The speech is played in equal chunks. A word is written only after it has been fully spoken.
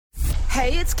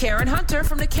Hey, it's Karen Hunter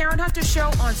from The Karen Hunter Show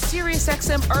on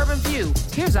SiriusXM Urban View.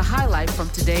 Here's a highlight from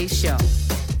today's show.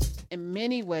 In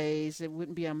many ways, it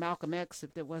wouldn't be a Malcolm X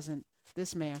if there wasn't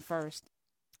this man first.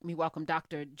 Let me welcome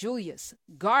Dr. Julius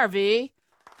Garvey.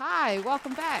 Hi,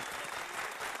 welcome back.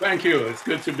 Thank you. It's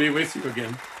good to be with you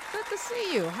again. Good to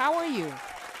see you. How are you?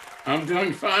 I'm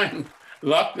doing fine.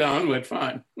 Lockdown, but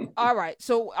fine. All right.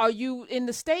 So are you in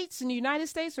the States, in the United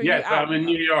States? Or yes, I'm in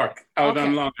New York, out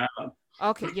on Long Island.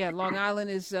 Okay, yeah, Long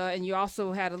Island is, and you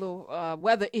also had a little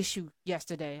weather issue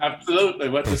yesterday. Absolutely,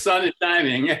 but the sun is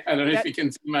shining. I don't know if you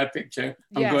can see my picture.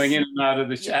 I'm going in and out of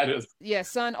the shadows. Yeah,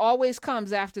 sun always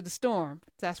comes after the storm.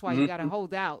 That's why you got to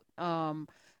hold out.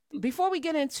 Before we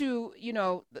get into,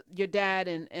 your dad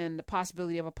and the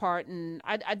possibility of a pardon,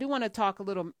 I do want to talk a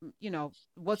little,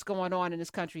 what's going on in this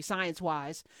country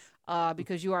science-wise,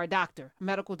 because you are a doctor, a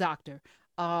medical doctor.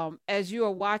 As you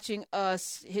are watching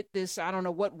us hit this, I don't know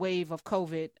what wave of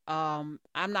COVID, I'm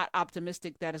not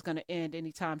optimistic that it's going to end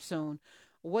anytime soon.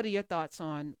 What are your thoughts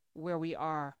on where we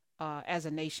are as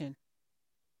a nation?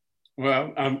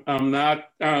 Well, I'm not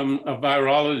a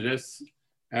virologist,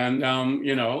 and,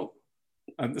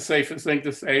 the safest thing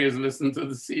to say is listen to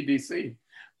the CDC.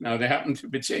 Now, they happen to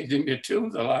be changing their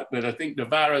tunes a lot, but I think the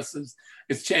virus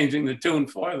is changing the tune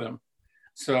for them.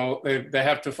 So they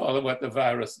have to follow what the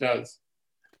virus does.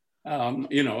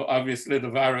 Obviously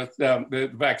the virus, the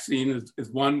vaccine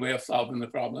is one way of solving the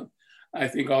problem. I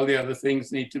think all the other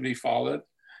things need to be followed,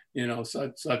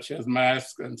 such as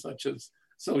masks and such as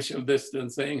social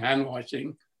distancing, hand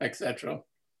washing, etc.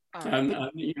 And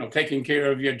taking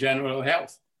care of your general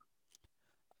health.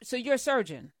 So you're a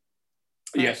surgeon?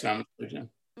 Yes, I'm a surgeon.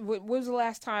 When was the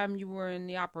last time you were in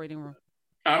the operating room?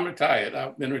 I'm retired.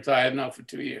 I've been retired now for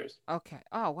 2 years. Okay.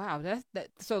 Oh, wow.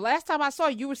 So last time I saw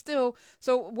you were still.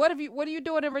 So what are you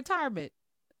doing in retirement?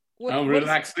 I'm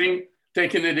relaxing,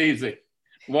 taking it easy,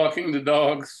 walking the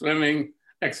dog, swimming,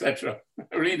 etc.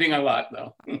 Reading a lot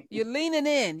though. You're leaning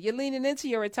in. You're leaning into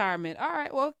your retirement. All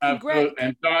right. Well, congrats.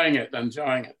 Enjoying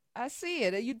it. I see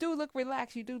it. You do look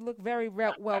relaxed. You do look very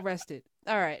well rested.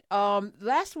 All right.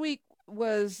 Last week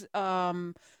was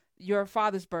your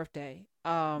father's birthday.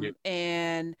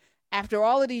 And after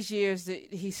all of these years,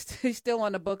 he's still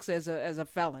on the books as a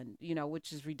felon,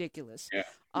 which is ridiculous.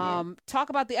 Talk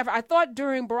about the effort. I thought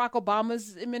during Barack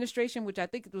Obama's administration, which I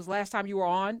think it was last time you were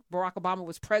on, Barack Obama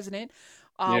was president.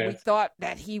 We thought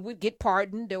that he would get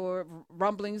pardoned. There were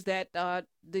rumblings that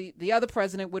the other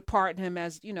president would pardon him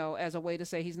as a way to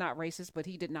say he's not racist, but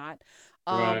he did not.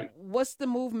 What's the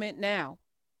movement now?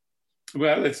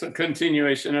 Well, it's a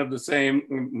continuation of the same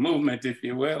movement, if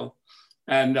you will.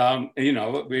 And,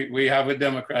 we have a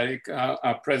Democratic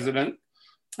president,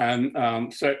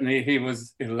 and certainly he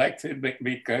was elected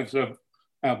because of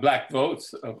Black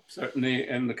votes, certainly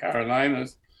in the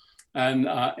Carolinas. And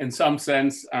in some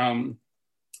sense,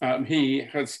 he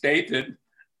has stated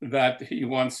that he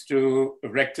wants to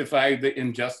rectify the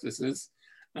injustices.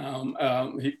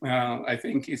 I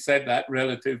think he said that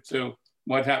relative to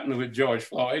what happened with George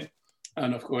Floyd.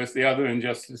 And of course, the other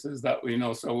injustices that we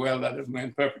know so well that have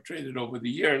been perpetrated over the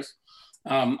years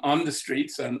on the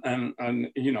streets and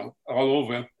all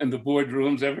over in the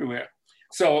boardrooms everywhere.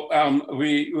 So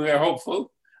we are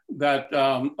hopeful that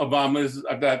Biden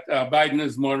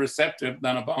is more receptive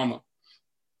than Obama.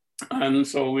 And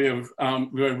so we're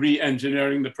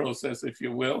re-engineering the process, if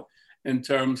you will, in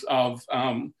terms of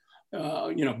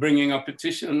bringing a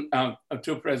petition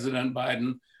to President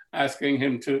Biden, asking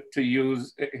him to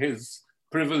use his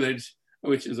privilege,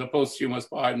 which is a posthumous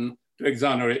pardon, to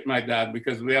exonerate my dad,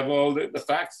 because we have all the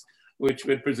facts which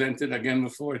were presented again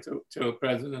before to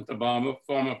President Obama,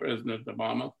 former President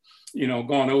Obama,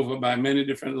 gone over by many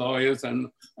different lawyers and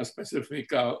a specific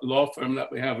law firm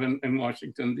that we have in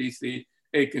Washington, D.C.,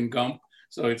 Aiken Gump.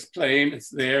 So it's plain, it's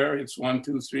there, it's 1,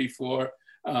 2, 3, 4.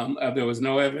 There was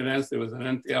no evidence, there was an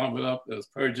empty envelope, there was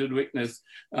perjured witness,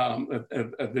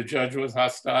 the judge was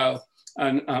hostile,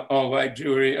 and all white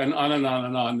jury, and on and on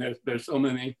and on. There's so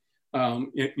many,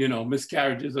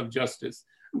 miscarriages of justice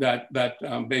that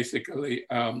basically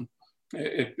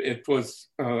it was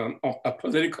a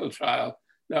political trial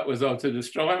that was out to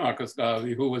destroy Marcus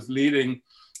Garvey, who was leading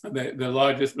the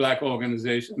largest Black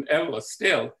organization ever,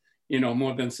 still,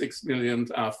 more than 6 million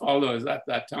followers at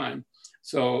that time.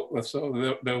 So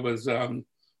there was,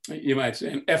 you might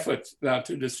say, an effort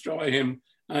to destroy him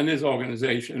and his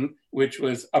organization, which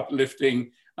was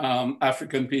uplifting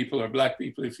African people or Black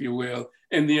people, if you will,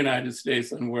 in the United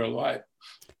States and worldwide.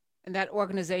 And that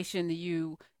organization,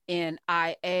 the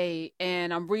UNIA,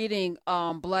 and I'm reading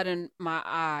Blood in My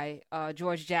Eye,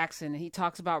 George Jackson, and he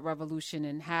talks about revolution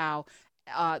and how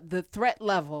the threat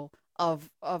level of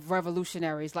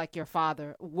revolutionaries like your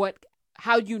father.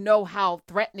 How you know how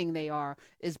threatening they are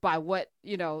is by what,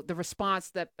 the response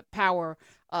that power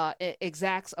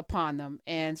exacts upon them.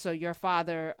 And so your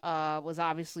father was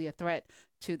obviously a threat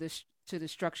to the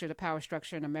structure, the power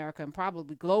structure in America, and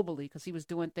probably globally, because he was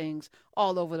doing things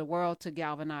all over the world to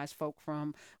galvanize folk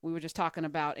from, we were just talking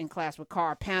about in class with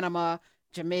Carr, Panama,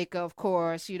 Jamaica, of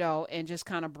course, and just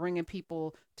kind of bringing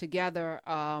people together,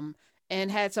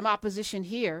 and had some opposition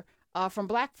here from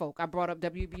black folk. I brought up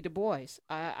W.B. Du Bois.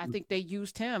 I think they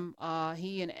used him,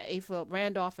 he and A. Philip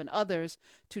Randolph and others,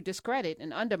 to discredit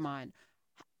and undermine.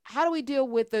 How do we deal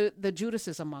with the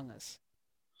Judases among us?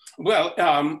 Well,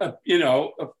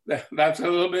 that's a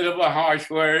little bit of a harsh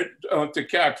word to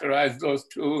characterize those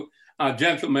two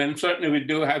gentlemen. Certainly we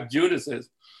do have Judases,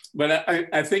 but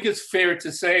I think it's fair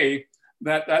to say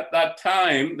that at that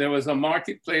time there was a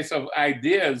marketplace of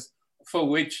ideas for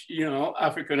which,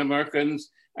 African Americans,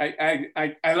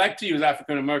 I like to use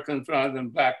African Americans rather than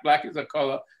black. Black is a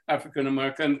color, African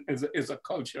American is a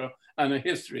culture and a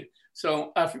history.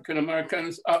 So African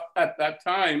Americans at that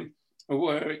time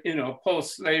were,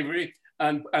 post-slavery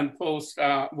and post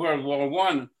World War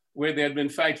I, where they had been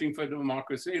fighting for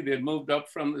democracy. They had moved up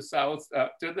from the South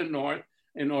to the North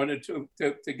in order to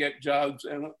get jobs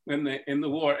in the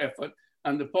war effort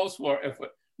and the post-war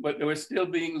effort, but they were still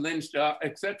being lynched,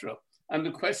 etc. And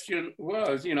the question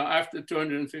was, after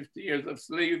 250 years of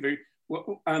slavery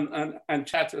and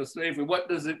chattel slavery, what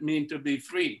does it mean to be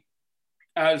free?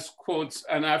 As, quotes,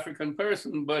 an African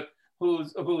person, but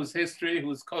whose history,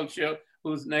 whose culture,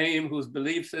 whose name, whose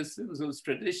belief systems, whose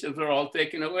traditions are all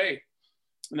taken away.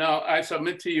 Now, I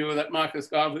submit to you that Marcus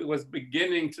Garvey was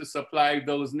beginning to supply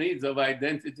those needs of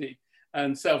identity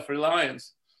and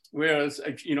self-reliance, whereas,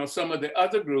 some of the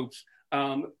other groups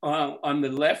on the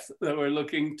left that were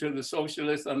looking to the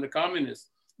socialists and the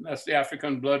communists, that's the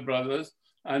African Blood Brothers,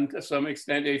 and to some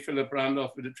extent, A. Philip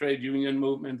Randolph with the trade union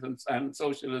movement and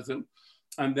socialism.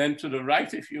 And then to the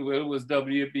right, if you will, was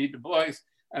W.B. Du Bois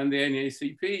and the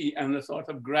NAACP, and the sort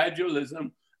of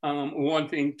gradualism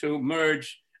wanting to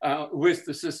merge with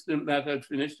the system that had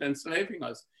finished enslaving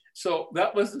us. So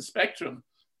that was the spectrum.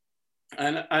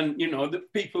 And the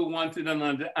people wanted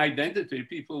an identity,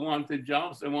 people wanted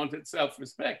jobs, they wanted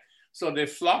self-respect. So they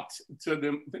flocked to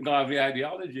the Garvey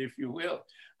ideology, if you will.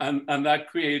 And that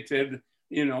created,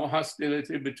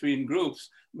 hostility between groups,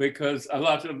 because a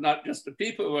lot of not just the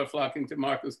people were flocking to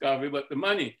Marcus Garvey, but the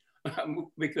money,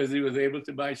 because he was able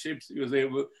to buy ships, he was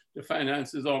able to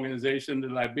finance his organization, the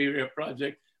Liberia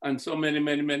Project, and so many,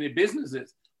 many, many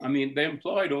businesses. I mean, they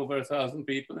employed over 1,000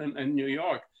 people in New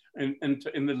York, in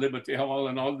the Liberty Hall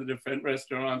and all the different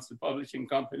restaurants, the publishing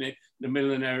company, the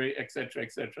millinery, et cetera,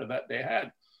 that they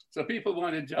had. So people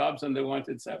wanted jobs and they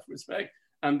wanted self-respect,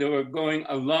 and they were going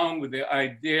along with the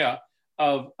idea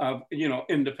of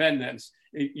independence.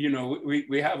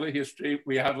 We have a history,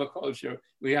 we have a culture,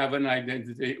 we have an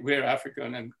identity, we're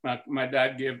African, and my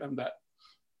dad gave them that.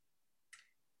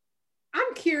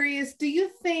 I'm curious, do you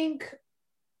think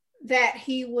that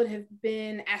he would have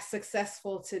been as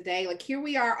successful today? Like, here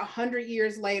we are 100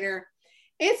 years later,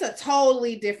 it's a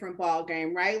totally different ball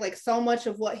game, right? Like, so much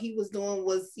of what he was doing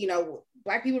was,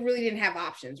 Black people really didn't have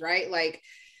options, right? Like,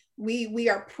 we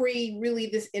are really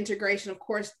this integration. Of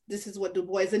course, this is what Du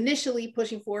Bois initially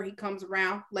pushing for. He comes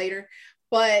around later,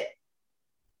 but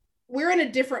we're in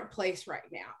a different place right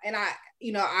now. And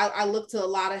I look to a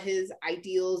lot of his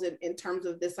ideals in terms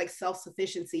of this like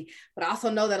self-sufficiency, but I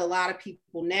also know that a lot of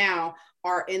people now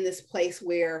are in this place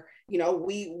where,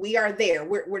 we are there.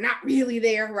 We're not really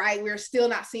there, right? We're still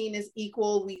not seen as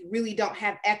equal. We really don't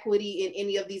have equity in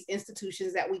any of these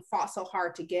institutions that we fought so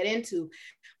hard to get into,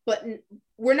 but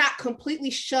we're not completely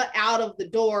shut out of the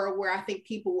door, where I think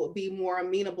people would be more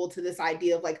amenable to this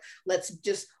idea of like, let's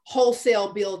just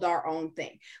wholesale build our own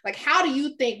thing. Like, how do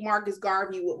you think Marcus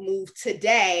Garvey would move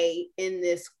today in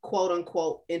this quote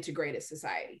unquote integrated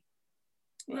society?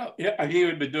 Well, yeah, he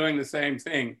would be doing the same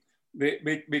thing,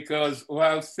 because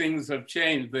while things have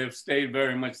changed, they've stayed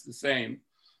very much the same.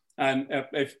 And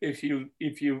if you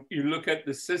look at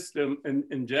the system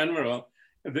in general,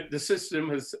 the system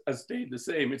has stayed the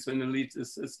same. It's an elitist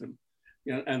system,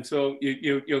 and so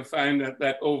you'll find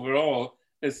that overall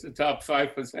it's the top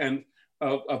 5%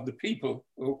 of the people,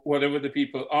 whatever the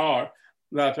people are,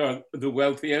 that are the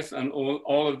wealthiest and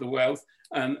all of the wealth,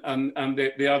 and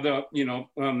the other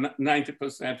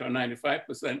 90% or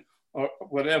 95% or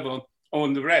whatever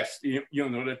own the rest.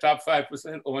 The top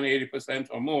 5% own 80%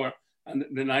 or more, and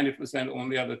the 90% own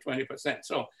the other 20%.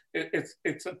 So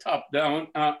it's a top-down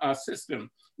system,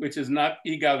 which is not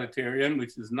egalitarian,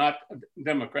 which is not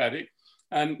democratic,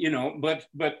 And, you know, but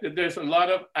there's a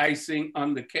lot of icing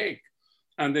on the cake,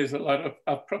 and there's a lot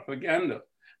of propaganda.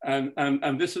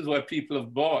 And this is what people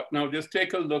have bought. Now, just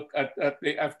take a look at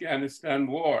the Afghanistan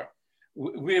war.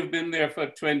 We have been there for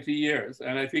 20 years,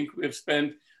 and I think we've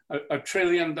spent $1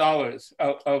 trillion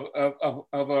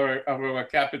of our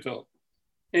capital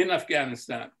in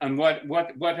Afghanistan. And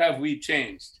what have we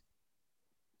changed?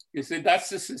 You see, that's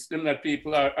the system that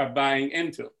people are buying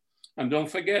into. And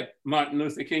don't forget, Martin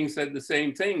Luther King said the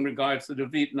same thing in regards to the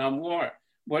Vietnam War.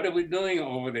 What are we doing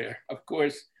over there? Of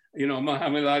course, you know,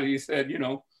 Muhammad Ali said, you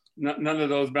know, none of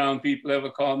those brown people ever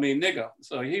called me nigger,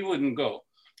 so he wouldn't go.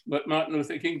 But Martin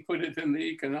Luther King put it in the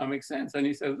economic sense, and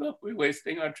he says, look, we're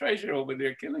wasting our treasure over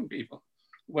there killing people.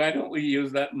 Why don't we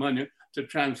use that money to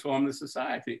transform the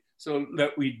society so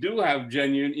that we do have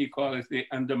genuine equality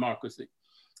and democracy?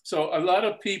 So a lot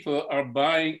of people are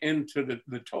buying into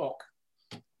the talk,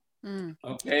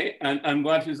 okay, and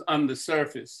what is on the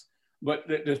surface. But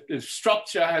the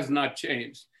structure has not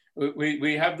changed.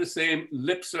 We have the same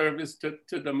lip service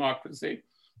to democracy.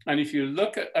 And if you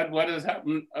look at what has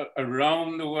happened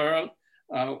around the world,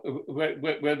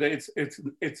 whether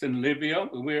it's in Libya,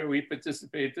 where we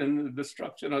participate in the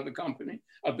destruction of the country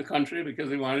because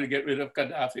we wanted to get rid of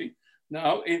Gaddafi.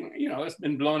 Now, you know, it's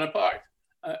been blown apart,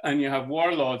 and you have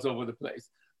warlords over the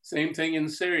place. Same thing in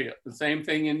Syria, the same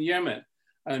thing in Yemen,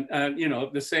 and you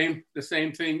know, the same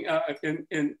thing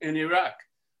in Iraq.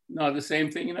 Now, the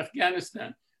same thing in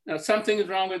Afghanistan. Now, something is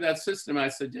wrong with that system, I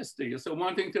suggest to you. So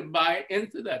wanting to buy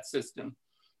into that system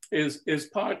is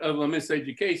part of a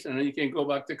miseducation. And you can go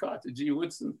back to Carter G.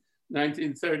 Woodson,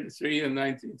 1933 and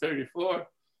 1934,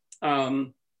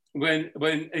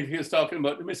 when he was talking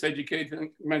about the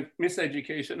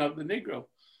miseducation of the Negro.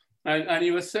 And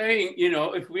he was saying, you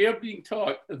know, if we are being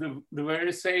taught the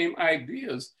very same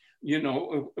ideas, you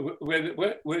know,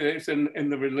 whether it's in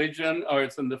the religion or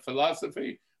it's in the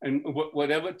philosophy, and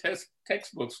whatever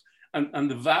textbooks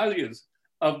and the values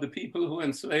of the people who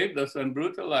enslaved us and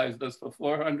brutalized us for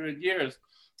 400 years,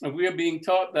 and we are being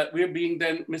taught that we're being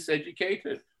then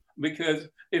miseducated, because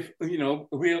if, you know,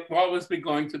 we'll always be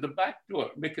going to the back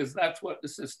door because that's what the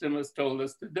system has told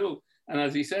us to do. And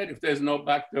as he said, if there's no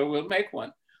back door, we'll make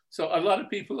one. So a lot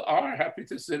of people are happy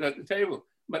to sit at the table,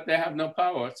 but they have no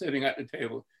power sitting at the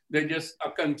table. They just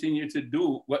continue to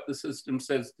do what the system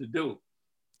says to do.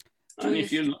 And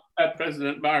if you look at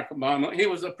President Barack Obama, he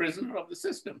was a prisoner of the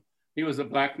system. He was a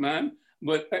Black man,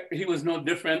 but he was no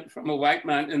different from a white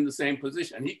man in the same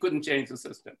position. He couldn't change the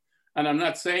system. And I'm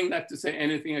not saying that to say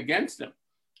anything against him,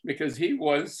 because he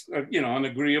was, you know, an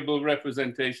agreeable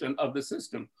representation of the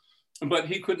system. But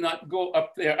he could not go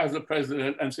up there as a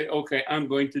president and say, okay, I'm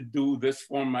going to do this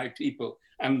for my people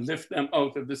and lift them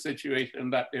out of the situation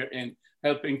that they're in,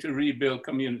 helping to rebuild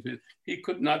communities. He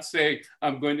could not say,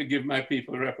 I'm going to give my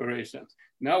people reparations.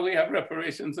 Now we have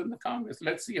reparations in the Congress.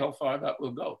 Let's see how far that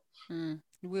will go.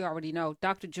 We already know.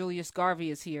 Dr. Julius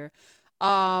Garvey is here,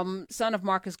 son of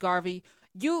Marcus Garvey.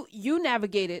 You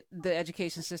navigated the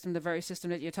education system, the very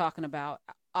system that you're talking about.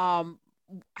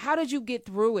 How did you get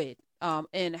through it?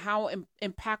 And how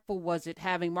impactful was it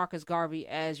having Marcus Garvey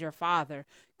as your father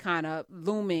kind of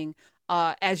looming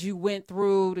as you went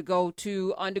through to go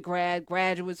to undergrad,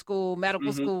 graduate school,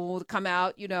 medical school, to come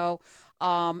out, you know,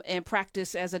 and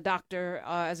practice as a doctor,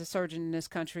 as a surgeon in this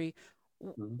country?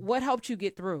 What helped you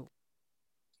get through?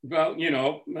 Well, you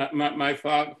know, my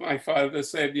father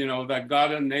said, you know, that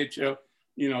God and nature,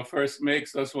 you know, first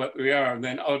makes us what we are.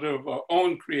 Then out of our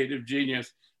own creative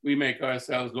genius, we make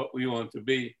ourselves what we want to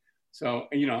be. So,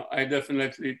 you know, I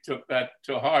definitely took that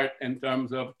to heart in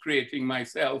terms of creating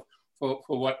myself for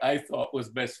what I thought was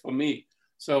best for me.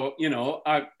 So, you know,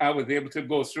 I was able to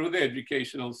go through the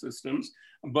educational systems,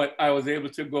 but I was able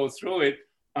to go through it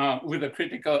with a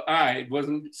critical eye. It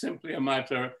wasn't simply a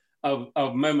matter of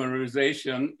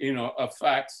memorization, you know, of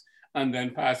facts and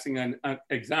then passing an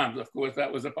exams. Of course,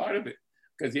 that was a part of it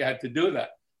because you had to do that.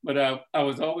 But I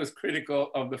was always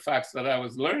critical of the facts that I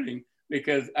was learning,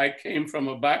 because I came from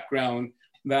a background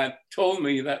that told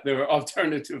me that there were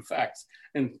alternative facts.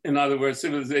 In other words,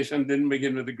 civilization didn't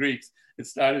begin with the Greeks. It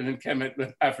started in Kemet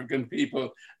with African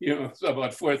people, you know, so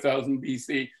about 4000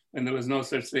 BC, when there was no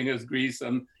such thing as Greece,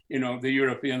 and, you know, the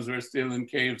Europeans were still in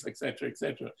caves, et cetera, et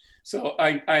cetera. So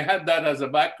I had that as a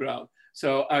background.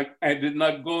 So I did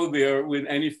not go there with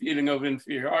any feeling of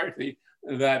inferiority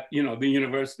that, you know, the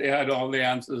university had all the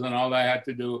answers and all I had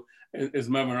to do is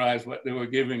memorize what they were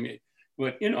giving me.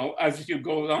 But, you know, as you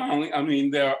go along, I mean,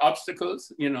 there are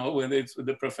obstacles, you know, whether it's with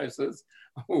the professors,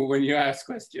 who, when you ask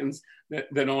questions, they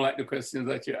don't like the questions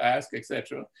that you ask,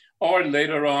 etc. Or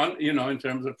later on, you know, in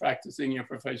terms of practicing your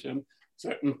profession,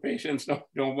 certain patients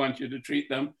don't want you to treat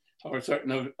them, or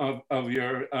certain of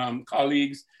your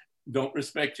colleagues don't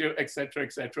respect you, et cetera,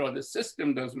 or the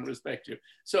system doesn't respect you.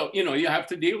 So, you know, you have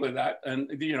to deal with that. And,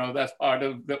 you know, that's part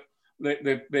of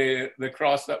the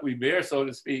cross that we bear, so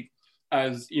to speak,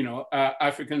 as, you know,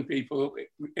 African people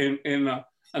in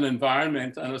an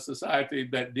environment and a society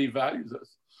that devalues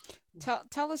us.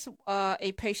 Tell us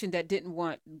a patient that didn't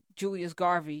want Julius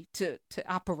Garvey to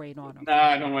operate on him. No,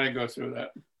 I don't want to go through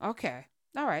that. Okay.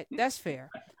 All right. That's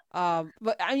fair.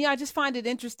 But I mean, I just find it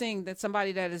interesting that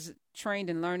somebody that is trained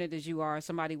and learned as you are,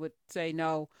 somebody would say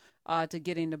no to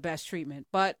getting the best treatment.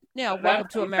 But, you know, welcome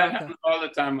to America. That happens all the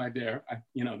time, my dear.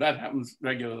 You know, that happens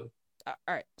regularly. All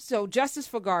right. So Justice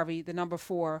for Garvey, the number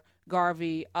 4,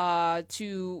 Garvey,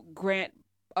 to grant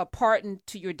a pardon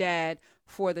to your dad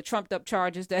for the trumped up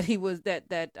charges that he was that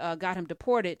got him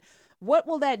deported. What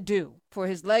will that do for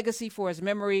his legacy, for his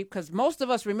memory? Because most of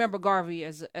us remember Garvey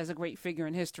as a great figure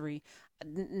in history.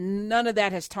 None of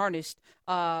that has tarnished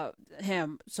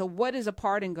him. So what is a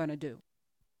pardon going to do?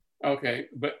 Okay,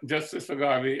 but Justice for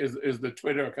Garvey is the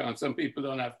Twitter account. Some people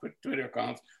don't have Twitter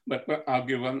accounts, but I'll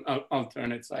give an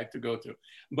alternate site to go to.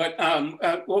 But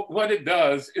what it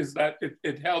does is that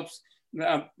it helps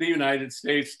the United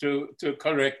States to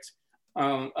correct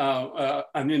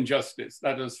an injustice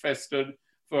that has festered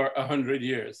for 100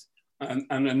 years, and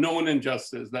a known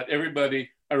injustice that everybody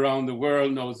around the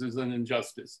world knows is an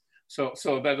injustice. So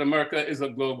that America is a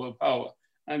global power,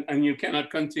 and you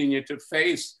cannot continue to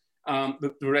face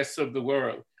the rest of the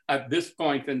world at this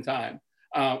point in time,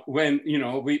 when, you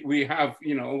know, we have,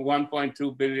 you know,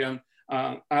 1.2 billion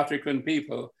African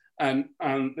people, and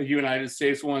the United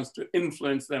States wants to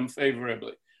influence them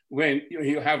favorably. When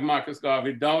you have Marcus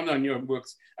Garvey down on your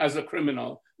books as a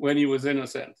criminal when he was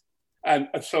innocent. And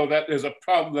so that there's a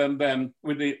problem then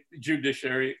with the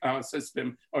judiciary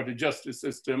system or the justice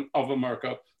system of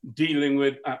America dealing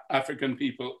with African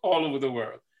people all over the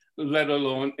world, let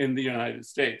alone in the United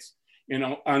States. You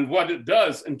know, and what it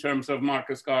does in terms of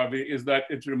Marcus Garvey is that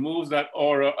it removes that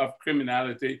aura of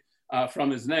criminality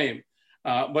from his name.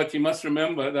 But you must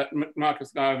remember that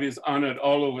Marcus Garvey is honored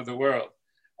all over the world.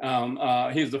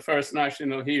 He's the first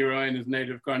national hero in his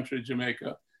native country,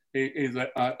 Jamaica. He's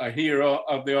a hero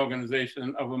of the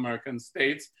Organization of American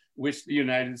States, which the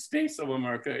United States of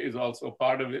America is also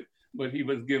part of it. But he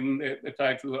was given the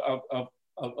title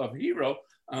of hero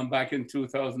back in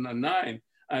 2009.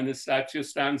 And his statue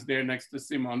stands there next to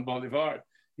Simon Bolivar.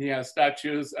 He has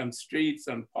statues and streets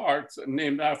and parks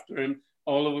named after him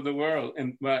all over the world,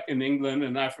 in England,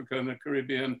 in Africa, in the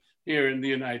Caribbean, here in the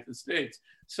United States.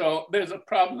 So there's a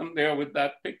problem there with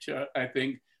that picture, I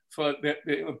think, for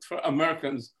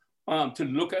Americans to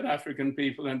look at African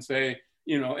people and say,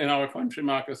 you know, in our country,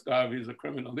 Marcus Garvey is a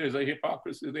criminal. There's a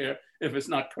hypocrisy there if it's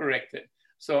not corrected.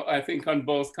 So I think on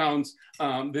both counts,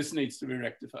 this needs to be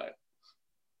rectified.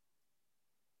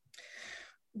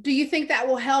 Do you think that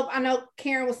will help? I know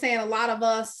Karen was saying a lot of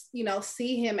us, you know,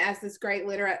 see him as this great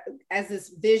leader, as this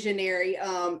visionary.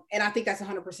 And I think that's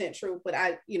 100% true. But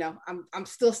I'm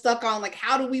still stuck on, like,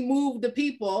 how do we move the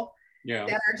people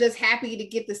that are just happy to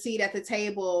get the seat at the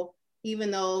table,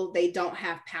 even though they don't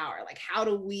have power? Like, how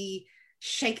do we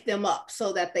shake them up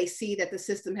so that they see that the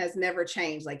system has never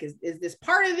changed? Like, is this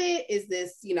part of it? Is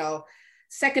this, you know,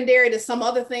 secondary to some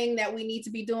other thing that we need to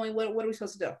be doing? What are we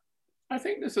supposed to do? I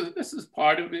think this is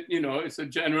part of it. You know, it's a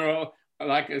general,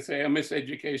 like I say, a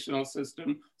miseducational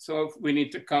system. So we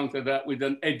need to counter that with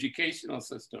an educational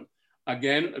system.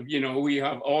 Again, you know, we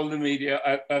have all the media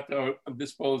at our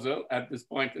disposal at this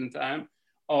point in time.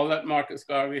 All that Marcus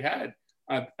Garvey had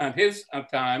at his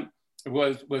time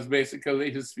was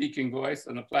basically his speaking voice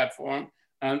and a platform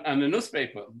and a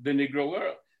newspaper, the Negro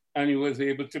World. And he was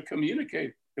able to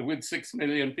communicate with 6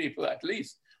 million people at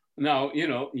least. Now, you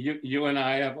know, you and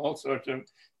I have all sorts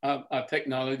of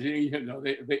technology, you know,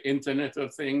 the Internet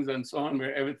of Things and so on,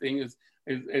 where everything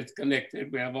is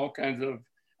connected. We have all kinds of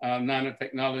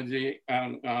nanotechnology,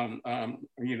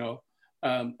 you know,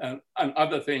 and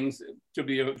other things to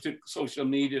be able to, social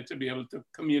media, to be able to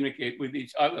communicate with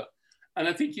each other. And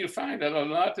I think you'll find that a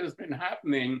lot has been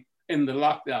happening in the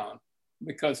lockdown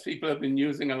because people have been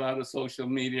using a lot of social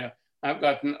media. I've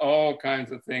gotten all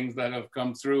kinds of things that have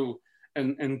come through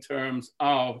in terms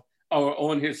of our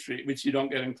own history, which you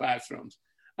don't get in classrooms.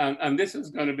 And this is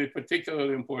going to be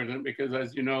particularly important because,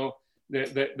 as you know,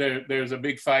 there's a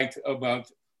big fight about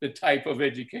the type of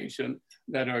education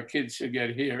that our kids should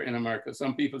get here in America.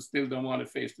 Some people still don't want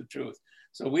to face the truth.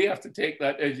 So we have to take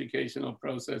that educational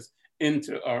process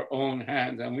into our own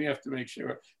hands, and we have to make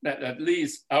sure that at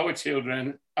least our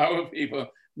children, our people,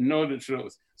 know the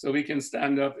truth, so we can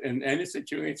stand up in any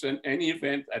situation, any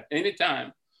event, at any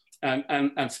time,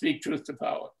 and speak truth to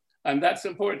power. And that's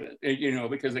important,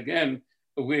 because again,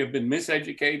 we have been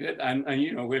miseducated, and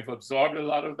we've absorbed a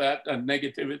lot of that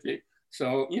negativity.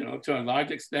 So, to a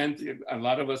large extent, a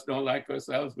lot of us don't like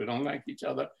ourselves. We don't like each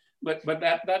other. But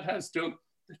that has to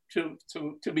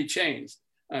be changed.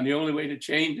 And the only way to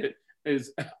change it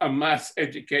is a mass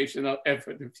educational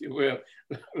effort, if you will.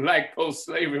 Like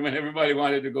post-slavery, when everybody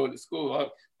wanted to go to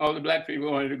school, all the Black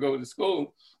people wanted to go to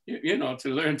school, to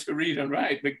learn to read and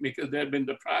write, because they'd been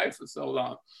deprived for so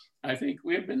long. I think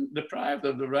we've been deprived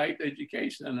of the right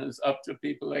education, and it's up to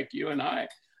people like you and I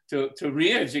to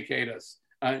re-educate us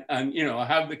and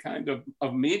have the kind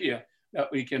of media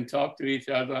that we can talk to each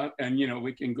other, and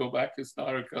we can go back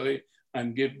historically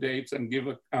and give dates and give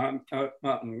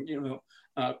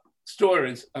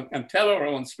stories and tell our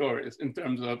own stories in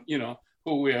terms of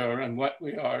who we are and what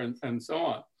we are and so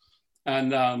on.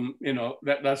 And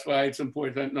that's why it's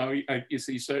important now. You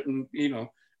see certain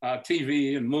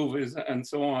TV and movies and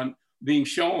so on being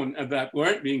shown that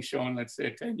weren't being shown, let's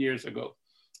say, 10 years ago.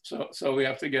 So we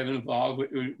have to get involved with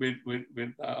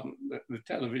the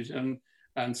television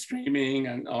and streaming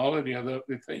and all of the other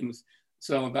things,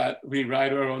 so that we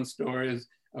write our own stories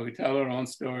and we tell our own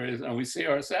stories and we see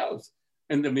ourselves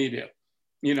in the media.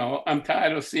 I'm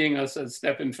tired of seeing us as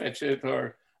Stephen Fetchit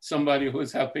or somebody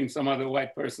who's helping some other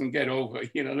white person get over,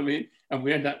 you know what I mean? And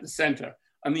we're not the center.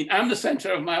 I mean, I'm the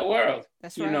center of my world.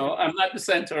 That's right. I'm not the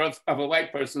center of a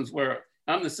white person's world.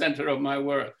 I'm the center of my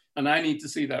world, and I need to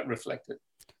see that reflected.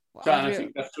 Well, so I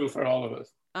think that's true for all of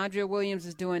us. Andrea Williams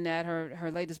is doing that.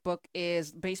 Her latest book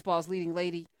is Baseball's Leading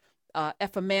Lady,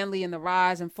 Effa Manley and the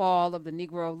Rise and Fall of the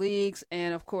Negro Leagues.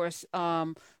 And of course,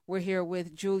 we're here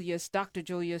with Dr.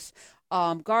 Julius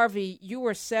Garvey. You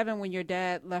were 7 when your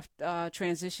dad left,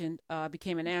 transitioned,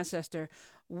 became an ancestor.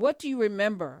 What do you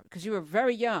remember? Because you were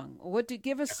very young.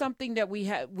 Give us something that we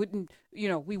wouldn't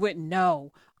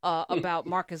know about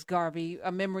Marcus Garvey,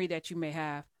 a memory that you may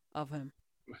have of him.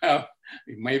 Well,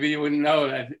 maybe you wouldn't know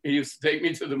that he used to take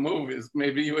me to the movies.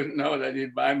 Maybe you wouldn't know that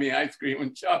he'd buy me ice cream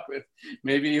and chocolate.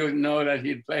 Maybe you wouldn't know that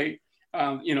he'd play,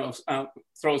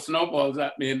 throw snowballs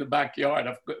at me in the backyard.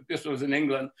 This was in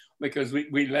England, because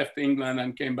we left England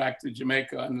and came back to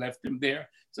Jamaica and left him there.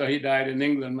 So he died in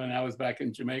England when I was back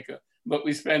in Jamaica. But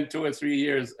we spent 2 or 3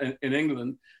 years in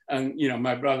England, and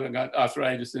my brother got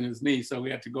arthritis in his knee, so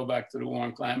we had to go back to the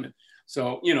warm climate.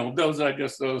 So those are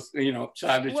just those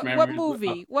childish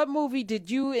memories. What movie did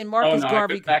you and Marcus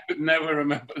Garvey? I could never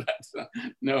remember that. So,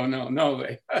 no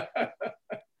way.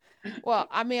 Well,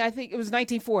 I mean, I think it was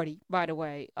 1940, by the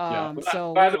way.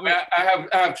 So by the way, I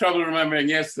have trouble remembering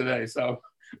yesterday, so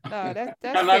that's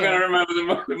I'm not going to remember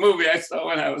the movie I saw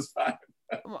when I was 5.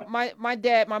 My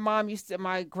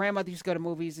grandmother used to go to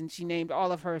movies, and she named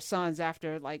all of her sons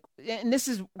after, and this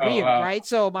is weird, right?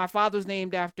 So my father was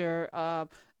named after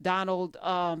Donald,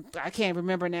 I can't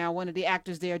remember now, one of the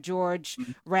actors there, George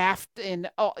Raft, and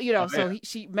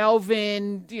she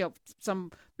Melvin,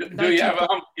 some. Do you have a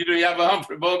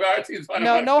Humphrey Bogart?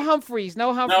 No Humphreys,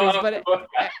 but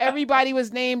everybody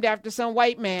was named after some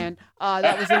white man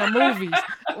that was in the movies,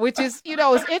 which is,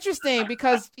 it's interesting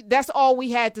because that's all we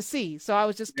had to see. So I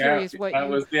was just curious what that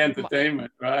was the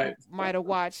entertainment, right? Might have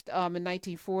watched in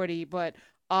 1940, but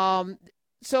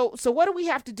so what do we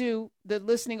have to do, the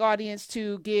listening audience,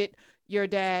 to get your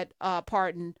dad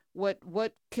pardoned? What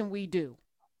can we do?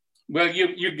 Well,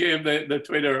 you gave the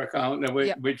Twitter account,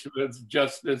 which was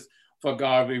Justice for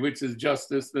Garvey, which is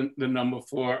Justice, the number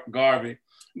 4 Garvey.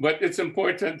 But it's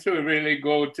important to really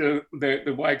go to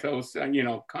the White House,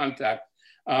 contact,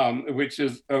 which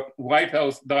is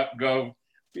whitehouse.gov,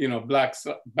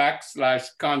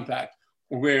 /contact,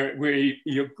 where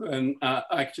you can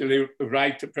actually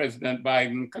write to President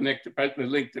Biden, connect to the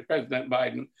link to President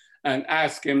Biden, and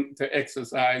ask him to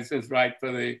exercise his right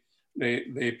for the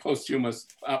posthumous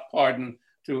pardon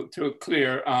to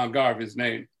clear Garvey's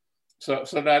name. So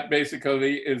that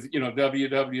basically is,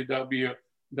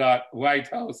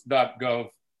 www.whitehouse.gov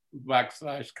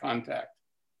 /contact.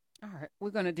 All right,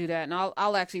 we're going to do that, and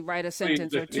I'll actually write a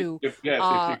sentence or two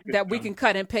that we can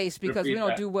cut and paste, because we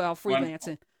don't do well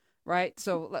freelancing, right?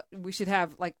 So we should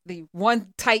have the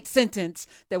one tight sentence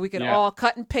that we can all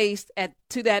cut and paste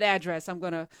to that address. I'm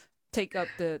going to take up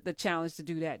the challenge to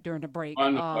do that during the break.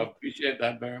 Wonderful. Appreciate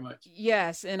that very much.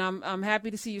 Yes, and I'm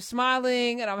happy to see you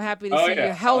smiling, and I'm happy to see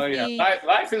you healthy.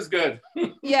 Life is good.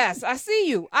 Yes, I see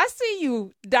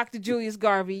you, Dr. Julius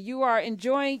Garvey. You are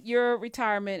enjoying your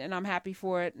retirement, and I'm happy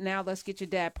for it. Now let's get your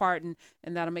dad pardoned,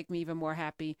 and that'll make me even more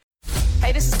happy.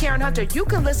 Hey, this is Karen Hunter. You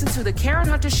can listen to The Karen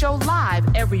Hunter Show live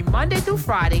every Monday through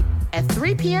Friday at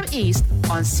 3 p.m. East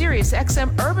on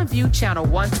SiriusXM Urban View Channel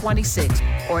 126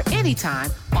 or anytime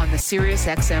on the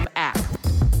SiriusXM app.